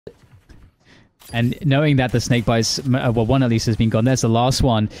And knowing that the snake bites, well, one at least has been gone. There's the last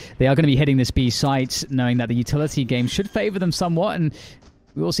one. They are going to be hitting this B site, knowing that the utility game should favor them somewhat. And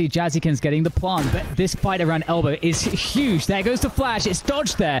we will see Jazzykins getting the plant. But this fight around elbow is huge. There goes the flash. It's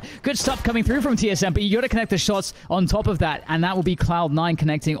dodged there. Good stuff coming through from TSM. But you got to connect the shots on top of that. And that will be Cloud9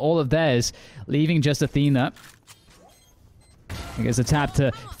 connecting all of theirs, leaving just Athxna. There's a tap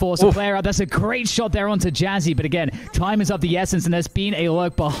to force a player out. That's a great shot there onto Jazzy. But again, time is of the essence, and there's been a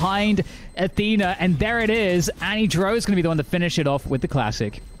lurk behind Athxna. And there it is. Annie Dro is going to be the one to finish it off with the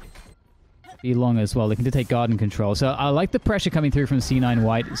classic. Be long as well, looking to take garden control. So I like the pressure coming through from C9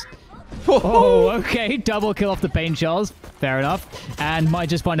 White. Oh, okay. Double kill off the paint shells. Fair enough. And might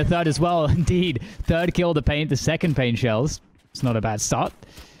just find a third as well. Indeed. Third kill the second paint shells. It's not a bad start.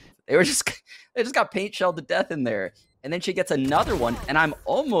 They just got paint shelled to death in there. And then she gets another one, and I'm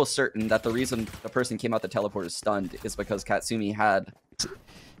almost certain that the reason the person came out the teleporter stunned is because Katsumi had...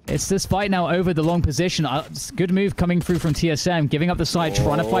 It's this fight now over the long position. Good move coming through from TSM, giving up the side,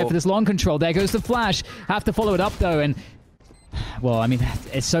 trying to fight for this long control. There goes the flash. Have to follow it up, though, and... Well, I mean,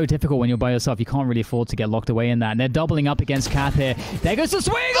 it's so difficult when you're by yourself. You can't really afford to get locked away in that. And they're doubling up against Cath here. There goes the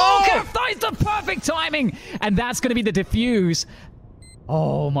swing! Oh, Cath finds the perfect timing! And that's going to be the defuse.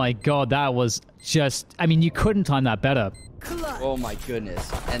 Oh my god, that was just... I mean, you couldn't time that better. Oh my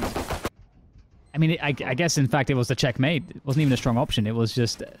goodness. And I mean, I guess, in fact, it was the checkmate. It wasn't even a strong option. It was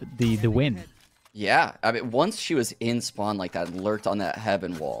just the win. Yeah, I mean, once she was in spawn like that, lurked on that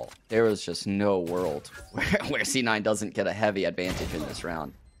heaven wall, there was just no world where C9 doesn't get a heavy advantage in this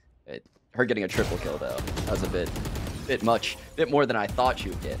round. Her getting a triple kill, though, that was a bit more than I thought she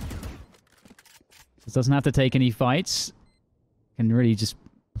would get. This doesn't have to take any fights. Can really just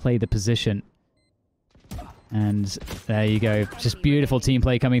play the position. And there you go. Just beautiful team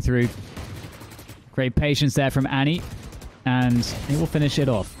play coming through. Great patience there from Annie. And they will finish it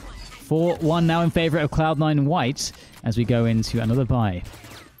off. 4-1 now in favor of Cloud9 White as we go into another bye.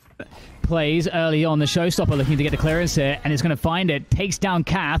 Plays early on. The showstopper looking to get the clearance here, and is going to find it. Takes down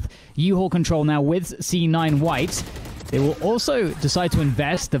Cath. U-Haul control now with C9 White. They will also decide to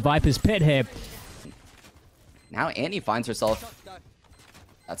invest the Viper's Pit here. Now Annie finds herself...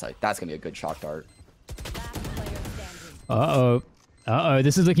 That's going to be a good shock dart. Uh-oh. Uh-oh.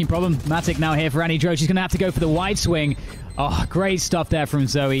 This is looking problematic now here for Annie Dro. She's going to have to go for the wide swing. Oh, great stuff there from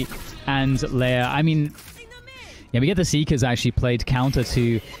Zoe and Leah. I mean... Yeah, we get the Seekers actually played counter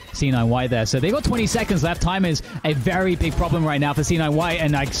to C9 White there. So they've got 20 seconds left. Time is a very big problem right now for C9 White.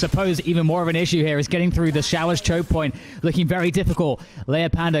 And I suppose even more of an issue here is getting through the Shower's choke point. Looking very difficult.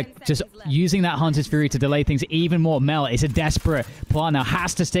 LeahPanda just using that Hunter's Fury to delay things even more. Mel is a desperate plan now.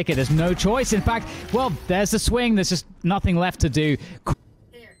 Has to stick it. There's no choice. In fact, well, there's the swing. There's just nothing left to do.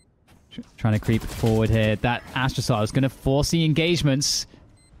 Trying to creep forward here. That Athxna is going to force the engagements.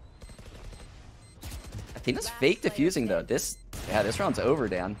 Athxna's fake diffusing, though. This round's over,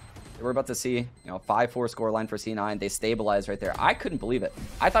 Dan. We're about to see, 5-4 scoreline for C9. They stabilized right there. I couldn't believe it.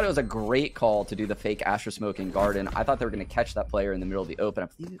 I thought it was a great call to do the fake Athxna smoke in Garden. I thought they were going to catch that player in the middle of the open. I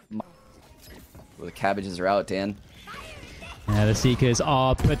believe the cabbages are out, Dan. Yeah, the Seekers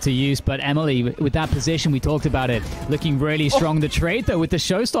are put to use, but Emily, with that position, we talked about it, looking really strong. The trade, though, with the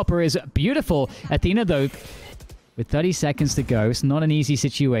showstopper is beautiful. Athxna, though, with 30 seconds to go, it's not an easy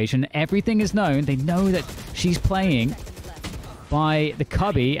situation. Everything is known. They know that she's playing by the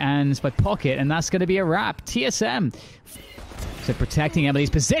cubby and by pocket, and that's going to be a wrap. TSM. So protecting Emily's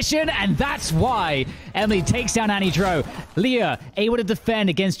position, and that's why Emily takes down Annie Dro. Leah able to defend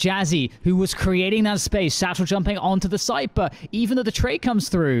against Jazzy, who was creating that space, satchel jumping onto the site, but even though the trade comes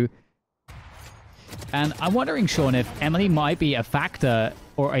through, and I'm wondering, Sean, if Emily might be a factor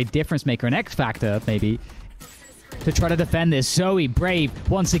or a difference maker, an X factor, maybe, to try to defend this. Zoe, brave,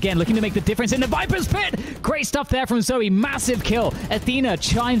 once again, looking to make the difference in the Viper's Pit. Great stuff there from Zoe. Massive kill. Athxna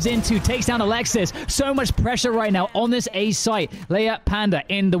chimes into, takes down Alexis. So much pressure right now on this A site. LeahPanda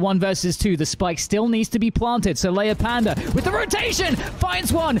in the 1 versus 2. The spike still needs to be planted. So LeahPanda with the rotation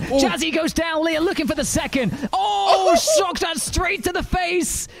finds one. Ooh. Jazzy goes down. Leah looking for the second. Oh, shock that straight to the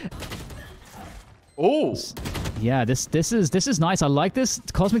face. Oh. Yeah, this is nice. I like this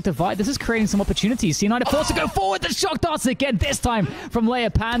Cosmic Divide. This is creating some opportunities. C9 are forced to go forward. The shock darts again, this time from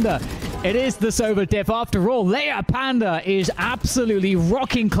LeahPanda. It is the Sober Diff after all. LeahPanda is absolutely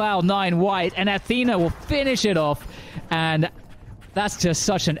rocking Cloud9 White, and Athxna will finish it off. And that's just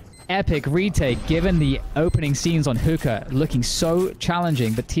such an epic retake, given the opening scenes on Hookah looking so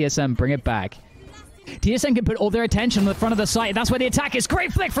challenging, but TSM bring it back. TSM can put all their attention on the front of the site. That's where the attack is.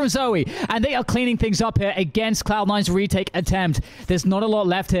 Great flick from Zoe. And they are cleaning things up here against Cloud9's retake attempt. There's not a lot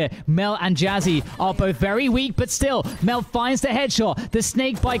left here. Mel and Jazzy are both very weak, but still, Mel finds the headshot. The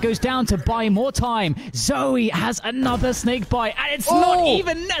snake bite goes down to buy more time. Zoe has another snake bite, and it's not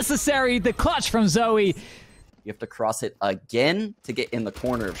even necessary. The clutch from Zoe. You have to cross it again to get in the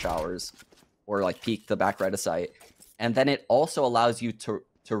corner of showers, or like peek the back right of sight. And then it also allows you to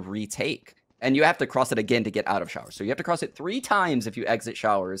retake. And you have to cross it again to get out of showers. So you have to cross it 3 times if you exit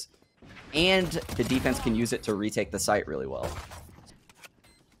showers. And the defense can use it to retake the site really well.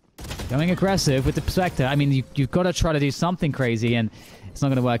 Going aggressive with the Spectre. I mean, you've got to try to do something crazy, and it's not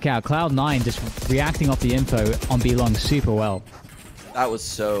going to work out. Cloud9 just reacting off the info on B-Long super well. That was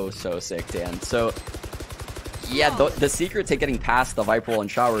so sick, Dan. So, yeah, the secret to getting past the Viper Wall and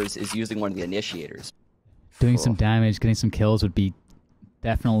showers is using one of the initiators. Doing some damage, getting some kills would be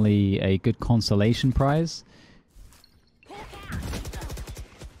definitely a good consolation prize.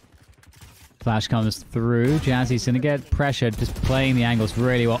 Flash comes through. Jazzy's going to get pressured, just playing the angles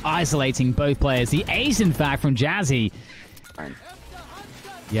really well, isolating both players. The ace, in fact, from Jazzy. Fine.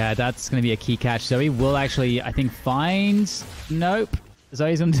 Yeah, that's going to be a key catch. Zoe will actually, I think, find... Nope.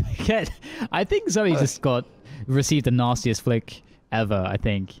 Zoe's going to get... I think Zoe just received the nastiest flick ever, I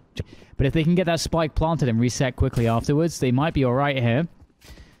think. But if they can get that spike planted and reset quickly afterwards, they might be all right here.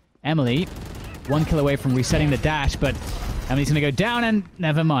 Emily, 1 kill away from resetting the dash, but Emily's going to go down, and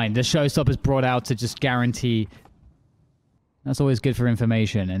never mind. The showstopper's brought out to just guarantee. That's always good for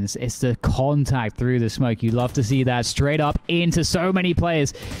information, and it's the contact through the smoke. You love to see that straight up into so many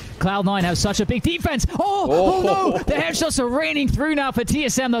players. Cloud9 have such a big defense. Oh no! The headshots are raining through now for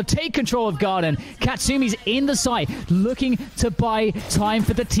TSM. They'll take control of Garden. Katsumi's in the site, looking to buy time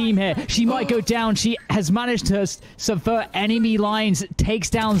for the team here. She might go down. She has managed to subvert enemy lines,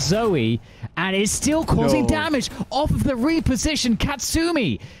 takes down Zoe, and is still causing damage off of the repositioned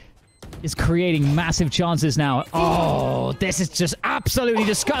Katsumi. Is creating massive chances now. Oh, this is just absolutely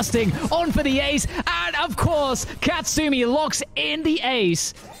disgusting. On for the ace. And, of course, Katsumi locks in the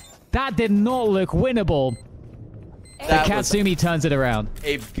ace. That did not look winnable. But Katsumi turns it around.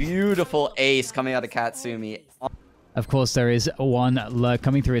 A beautiful ace coming out of Katsumi. Of course, there is one lurk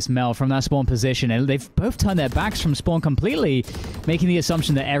coming through. It's Mel from that spawn position. And they've both turned their backs from spawn completely, making the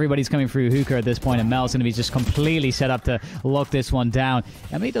assumption that everybody's coming through hookah at this point, and Mel's going to be just completely set up to lock this one down.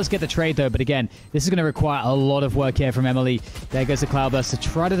 Emily does get the trade, though, but again, this is going to require a lot of work here from Emily. There goes the Cloudburst to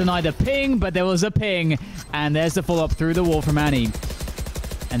try to deny the ping, but there was a ping, and there's the follow-up through the wall from Annie.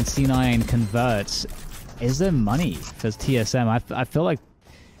 And C9 converts. Is there money for TSM? I feel like...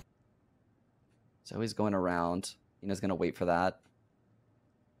 So he's going around. Ina's going to wait for that.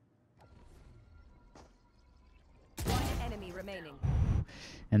 One enemy remaining.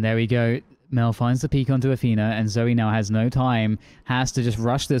 And there we go. Mel finds the peek onto Athxna, and Zoe now has no time. Has to just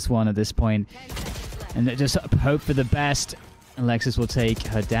rush this one at this point. And just hope for the best. Alexis will take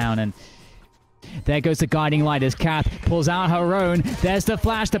her down, and there goes the guiding light as Cath pulls out her own. There's the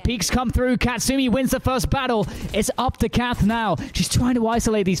flash. The peaks come through. Katsumi wins the first battle. It's up to Cath now. She's trying to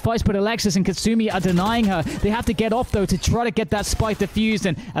isolate these fights, but Alexis and Katsumi are denying her. They have to get off, though, to try to get that spike diffused,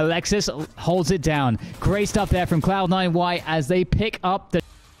 and Alexis holds it down. Great stuff there from Cloud9 White as they pick up the...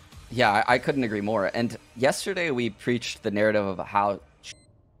 Yeah, I couldn't agree more. And yesterday we preached the narrative of how...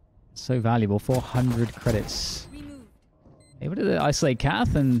 So valuable. 400 credits. Able to isolate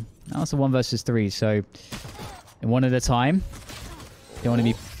Cath, and now it's a 1 versus 3, so one at a time. Don't want to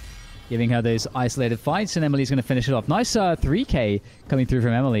be giving her those isolated fights, and Emily's going to finish it off. Nice 3K coming through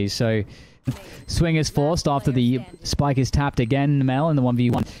from Emily, so swing is forced after the spike is tapped again, Mel, in the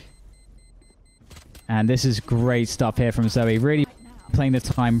 1v1. And this is great stuff here from Zoe, really playing the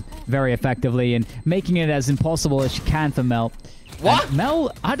time very effectively and making it as impossible as she can for Mel. What? And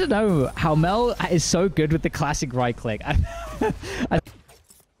Mel, I don't know how Mel is so good with the classic right click.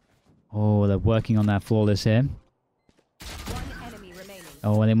 Oh, they're working on that flawless here. One enemy remaining.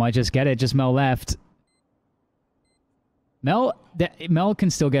 Oh, and they might just get it. Just Mel left. Mel can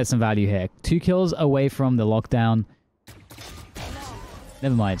still get some value here. 2 kills away from the lockdown.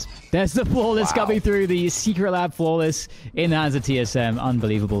 Never mind. There's the flawless coming through. The secret lab flawless in the hands of TSM.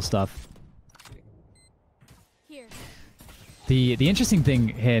 Unbelievable stuff. Here. The interesting thing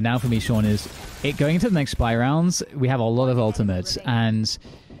here now for me, Sean, is going into the next spy rounds, we have a lot of ultimates, and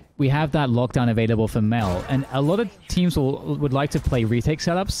we have that lockdown available for Mel. And a lot of teams would like to play retake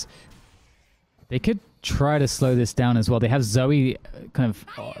setups. They could try to slow this down as well. They have Zoe kind of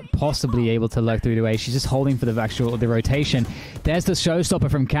possibly able to lurk through the way. She's just holding for the rotation. There's the showstopper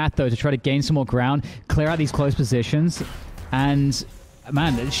from Cath, though, to try to gain some more ground, clear out these close positions. And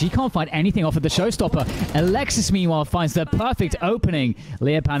man, she can't find anything off of the showstopper. Alexis, meanwhile, finds the perfect opening.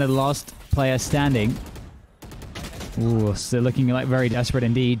 LeahPanda, the last player standing. Ooh, so looking like very desperate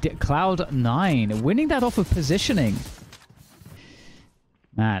indeed. Cloud9 winning that off of positioning.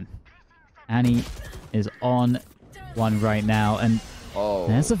 Man, Annie is on one right now, and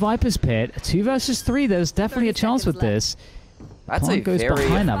there's the Viper's Pit. 2 versus 3. There's definitely a chance with this. That's a goes very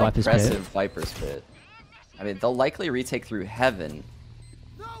behind that Viper's impressive Pit. Viper's Pit. I mean, they'll likely retake through heaven.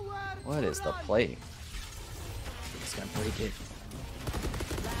 What is the play? Just gonna break it.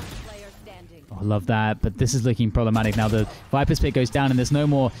 Last player standing. I love that, but this is looking problematic now. The Viper's Pit goes down, and there's no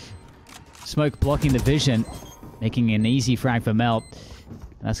more smoke blocking the vision, making an easy frag for Melt.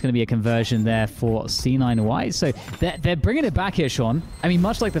 That's going to be a conversion there for C9 White. So they're bringing it back here, Sean. I mean,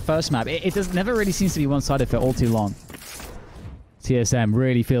 much like the first map, it never really seems to be one-sided for all too long. TSM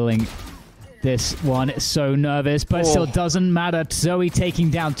really feeling this one. So nervous, but still doesn't matter. Zoe taking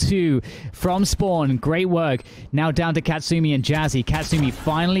down 2 from spawn. Great work. Now down to Katsumi and Jazzy. Katsumi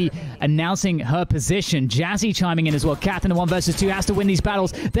finally announcing her position. Jazzy chiming in as well. Cath in a 1 versus 2 has to win these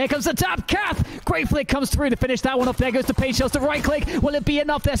battles. There comes the tap. Cath! Great flick comes through to finish that one off. There goes the paint shells to right click. Will it be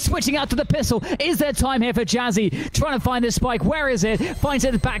enough? They're switching out to the pistol. Is there time here for Jazzy? Trying to find this spike. Where is it? Finds it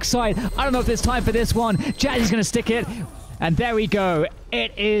at the backside. I don't know if there's time for this one. Jazzy's going to stick it. And there we go.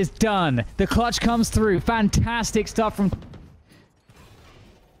 It is done. The clutch comes through. Fantastic stuff from...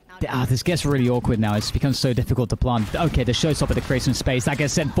 this gets really awkward now. It's become so difficult to plant. Okay, the showstopper to create some space. That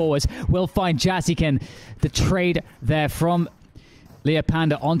gets sent forwards. We'll find Jazzykins. The trade there from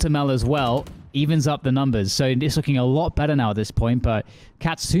LeahPanda onto Mel as well evens up the numbers. So it's looking a lot better now at this point. But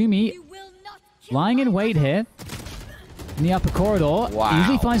Katsumi lying in wait here. In the upper corridor. Wow.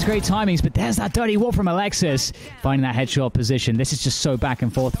 Usually finds great timings, but there's that dirty wall from Alexis. Finding that headshot position. This is just so back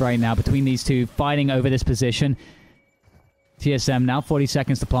and forth right now between these two, fighting over this position. TSM now 40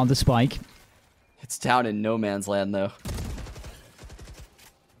 seconds to plant the spike. It's down in no man's land, though.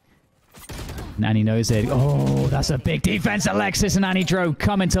 Annie knows it. Oh, that's a big defense. Alexis and Annie Dro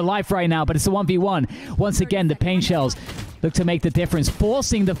coming to life right now, but it's a 1v1. Once again, the paint shells look to make the difference,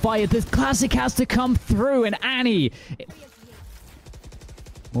 forcing the fight. The classic has to come through, and Annie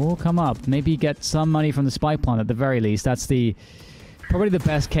will come up. Maybe get some money from the spike plant at the very least. That's probably the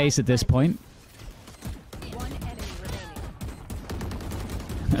best case at this point. One enemy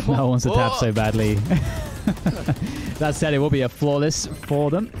remaining. Mel wants to tap so badly. That said, it will be a flawless for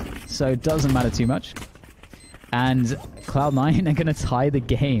them, so it doesn't matter too much. And Cloud9 are going to tie the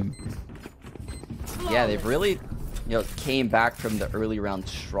game. Yeah, they've really, came back from the early round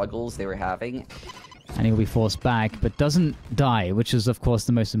struggles they were having. And he'll be forced back, but doesn't die, which is, of course,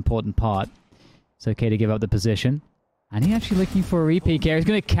 the most important part. It's okay to give up the position. And he's actually looking for a repeat here. He's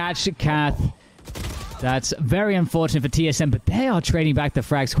going to catch Cath. That's very unfortunate for TSM, but they are trading back the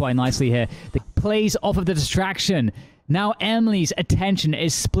frags quite nicely here. The plays off of the distraction. Now Emily's attention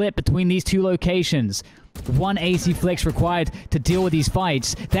is split between these two locations. 180 flicks required to deal with these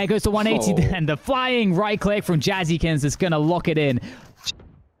fights. There goes the 180, and the flying right click from Jazzykins is going to lock it in.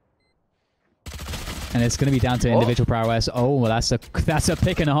 And it's going to be down to individual prowess. Oh, well, that's a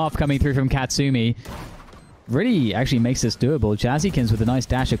pick and a half coming through from Katsumi. Really actually makes this doable. Jazzykins with a nice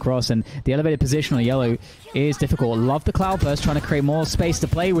dash across, and the elevated position on yellow is difficult. Love the cloud burst, trying to create more space to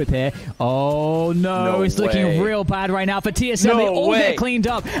play with here. Oh no, it's looking real bad right now for TSM. They all get cleaned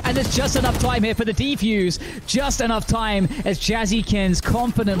up, and there's just enough time here for the defuse. Just enough time as Jazzykins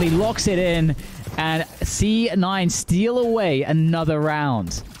confidently locks it in, and C9 steal away another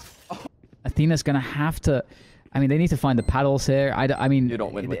round. Athxna's gonna have to... I mean, they need to find the paddles here. I mean... You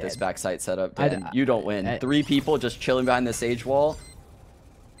don't win with this backside setup, Dan. You don't win. 3 people just chilling behind the sage wall.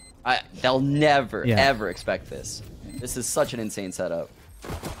 They'll never, ever expect this. This is such an insane setup.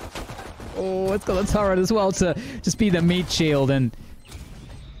 Oh, it's got a turret as well to just be the meat shield. And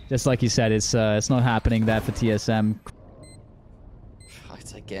just like you said, it's not happening there for TSM.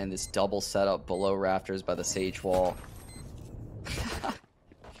 It's again this double setup below rafters by the sage wall.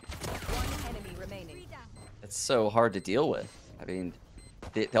 It's so hard to deal with. I mean,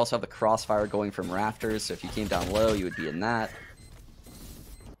 they also have the crossfire going from rafters, so if you came down low, you would be in that.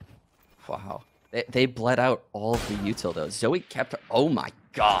 Wow. They bled out all of the util, though. Zoe kept... Oh, my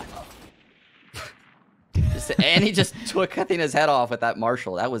God. And he just took Athxna's head off with that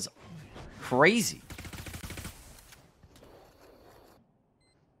Marshall. That was crazy.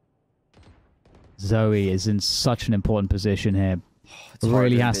 Zoe is in such an important position here. It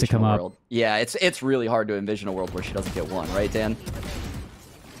really has to come up. Yeah, it's really hard to envision a world where she doesn't get one, right, Dan?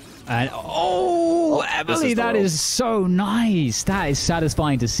 And Emily, that is so nice. That is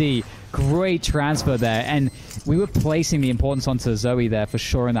satisfying to see. Great transfer there, and we were placing the importance onto Zoe there for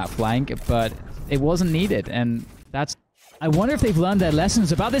sure in that flank, but it wasn't needed, and that's... I wonder if they've learned their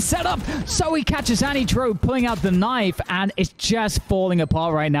lessons about this setup. Zoe catches Annie Dro pulling out the knife, and it's just falling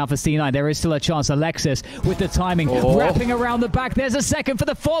apart right now for C9. There is still a chance. Alexis with the timing, wrapping around the back. There's a second for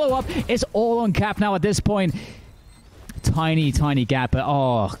the follow-up. It's all on Cap now at this point. Tiny, tiny gap, but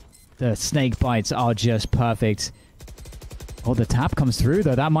oh, the snake bites are just perfect. Oh, the tap comes through,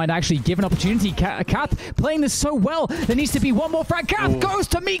 though. That might actually give an opportunity. Cath playing this so well. There needs to be one more frag. Cath goes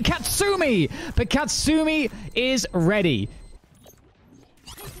to meet Katsumi, but Katsumi is ready.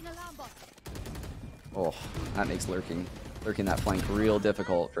 Oh, that makes lurking that flank real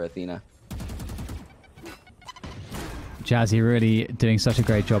difficult for Athxna. Jazzy really doing such a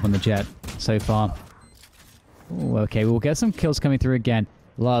great job on the jet so far. Ooh, okay, we'll get some kills coming through again.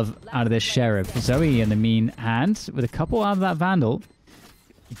 Love out of this Sheriff. Zoe in the mean hand with a couple out of that Vandal.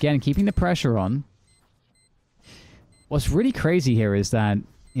 Again, keeping the pressure on. What's really crazy here is that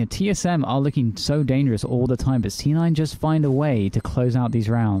TSM are looking so dangerous all the time, but C9 just find a way to close out these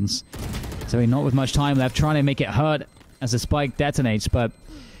rounds. Zoe not with much time left, trying to make it hurt as the spike detonates, but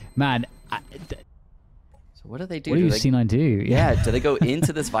man... So what do they do? What do C9 do? Yeah, do they go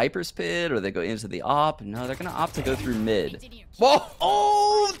into this Viper's pit or they go into the op? No, they're going to opt to go through mid. Whoa!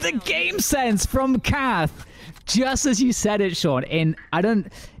 Oh, the game sense from Cath. Just as you said it, Sean.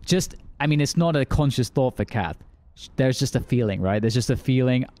 I mean, it's not a conscious thought for Cath. There's just a feeling, right? There's just a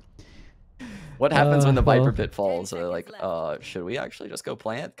feeling. What happens when the Viper pit falls? So they're like, should we actually just go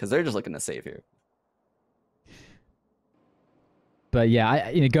plant? Because they're just looking to save here. But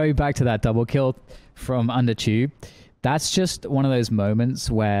yeah, going back to that double kill from under tube, that's just one of those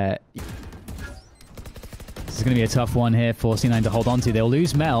moments where this is going to be a tough one here for C9 to hold on to. They'll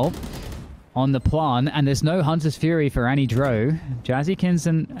lose Mel on the plan, and there's no Hunter's Fury for Annie Dro. Jazzykins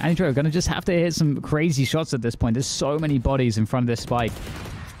and Annie Dro are going to just have to hit some crazy shots at this point. There's so many bodies in front of this spike.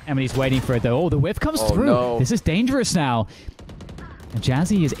 Emily's waiting for it, though. Oh, the whiff comes through. No. This is dangerous now.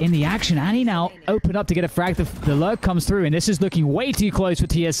 Jazzy is in the action. Annie now open up to get a frag. The lurk comes through, and this is looking way too close for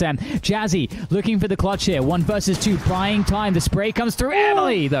TSM. Jazzy looking for the clutch here. 1 versus 2, buying time. The spray comes through.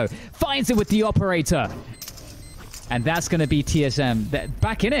 Emily, though, finds it with the operator. And that's going to be TSM.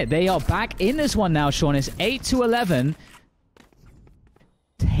 Back in it. They are back in this one now, Sean. It's 8-11.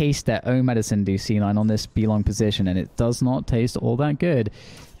 Taste their own medicine, do C9 on this B-long position, and it does not taste all that good.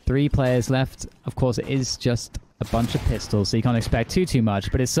 3 players left. Of course, it is just a bunch of pistols, so you can't expect too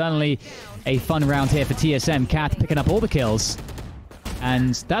much, but it's certainly a fun round here for TSM. Cath picking up all the kills,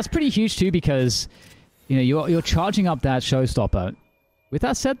 and that's pretty huge too, because you're charging up that showstopper. With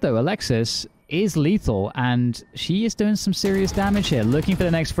that said, though, Alexis is lethal, and she is doing some serious damage here. Looking for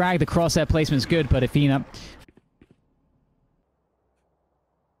the next frag. The crosshair placement's good, but Athxna...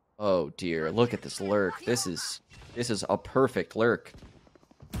 Oh dear, look at this lurk. This is a perfect lurk.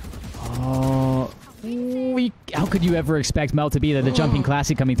 Oh, how could you ever expect Mel to be there? The jumping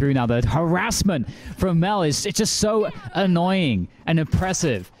classic coming through now. The harassment from Mel it's just so annoying and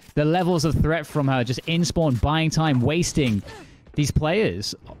impressive. The levels of threat from her, just in spawn, buying time, wasting these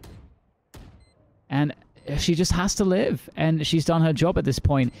players. And she just has to live, and she's done her job at this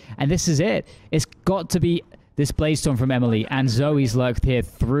point. And this is it. It's got to be this Blazestorm from Emily, and Zoe's lurked here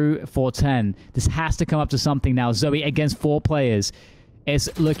through 410. This has to come up to something now. Zoe against 4 players.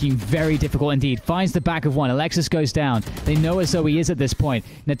 It's looking very difficult indeed. Finds the back of one. Alexis goes down. They know where Zoe is at this point.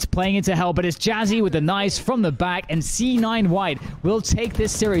 And it's playing into hell, but it's Jazzy with the nice from the back. And C9 White will take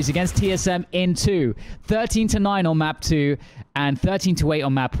this series against TSM in 2. 13-9 on map 2 and 13-8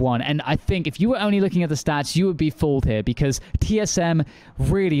 on map 1. And I think if you were only looking at the stats, you would be fooled here, because TSM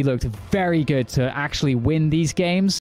really looked very good to actually win these games.